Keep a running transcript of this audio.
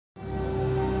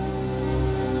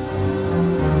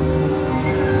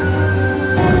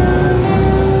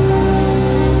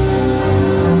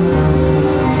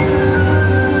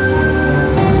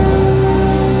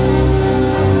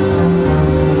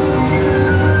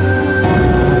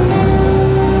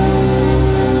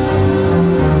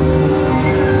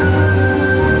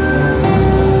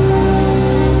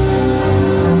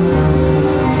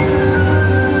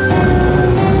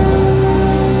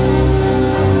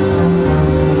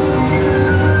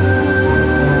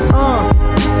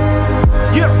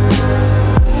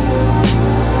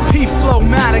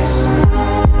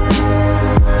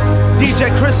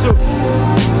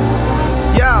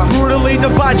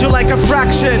divide you like a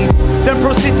fraction, then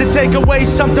proceed to take away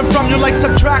something from you like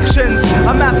subtractions.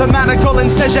 A mathematical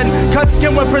incision, cut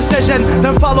skin with precision,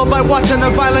 then followed by watching the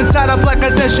violence add up like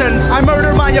additions. I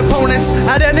murder my opponents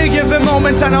at any given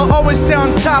moment, and I'll always stay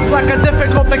on top like a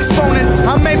difficult exponent.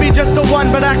 I'm maybe just a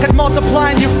one, but I could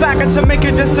multiply you faggots and make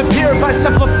you disappear by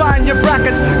simplifying your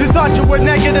brackets. You thought you were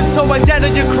negative, so I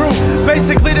deaded your crew,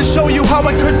 basically to show you how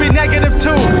it could be negative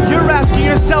too. You're asking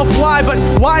yourself why, but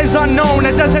why is unknown.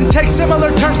 It doesn't take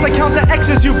similar terms to count the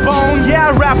X's you've boned. Yeah,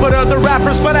 I rap with other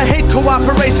rappers, but I hate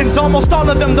cooperations. Almost all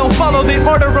of them don't follow the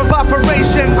order of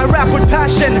operations. I rap with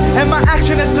passion, and my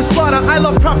action is to slaughter. I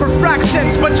love proper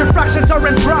fractions, but your fractions are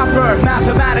improper.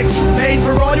 Mathematics, made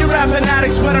for all you rapping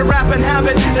addicts with a rapping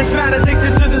habit. It's mad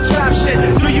addicted to this rap shit.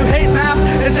 Do you hate math?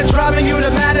 Is it driving you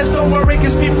to madness? Don't worry,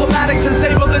 cause P.Flow Matics is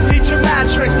able to teach you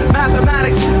matrix.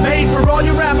 Mathematics, made for all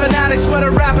you rapping addicts with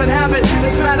a rapping habit.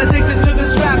 It's mad addicted to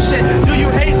this rap shit. Do you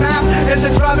hate math? Is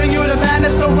it driving you to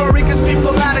madness? Don't worry, cause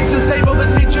P.Flow Matics is able to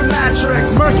teach you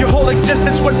matrix. Murk your whole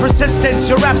existence with persistence.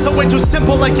 Your raps are way too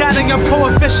simple, like adding up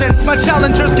coefficients. My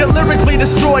challengers get lyrically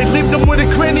destroyed, leave them with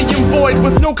a cranium void,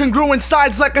 with no congruent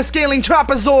sides like a scaling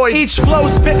trapezoid. Each flow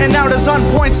spitting out is on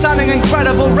point, sounding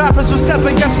incredible. Rappers who step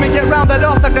against me get rounded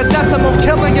off like a decimal,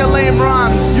 killing your lame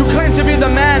rhymes. You claim to be the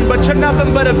man, but you're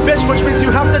nothing but a bitch, which means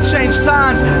you have to change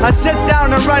signs. I sit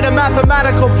down and write a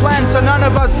mathematical plan, so none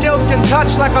of our skills can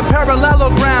touch like a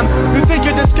parallelogram. You think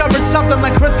you discovered something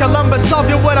like Chris Columbus, solve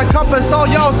you with a compass. All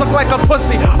y'all look like a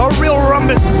pussy, a real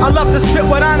rumbus. I love to spit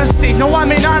with honesty, no I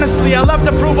mean honestly. I love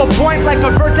to prove a point like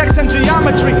a vertex in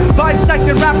geometry.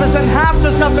 Bisecting rappers in half,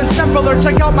 there's nothing simpler.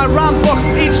 Check out my rhyme books,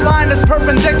 each line is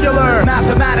perpendicular.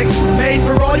 Mathematics, made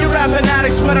for all you rapping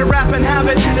addicts with a rapping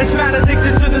habit. It's mad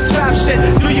addicted to this rap shit.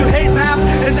 Do you hate math?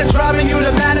 Is it driving you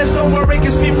to madness? Don't worry,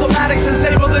 cause P.Flow Matics is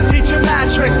able to teach you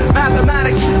matrix.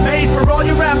 Mathematics, made for all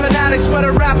you rapping addicts with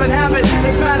a rapping habit.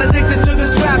 It's mad addicted to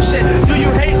this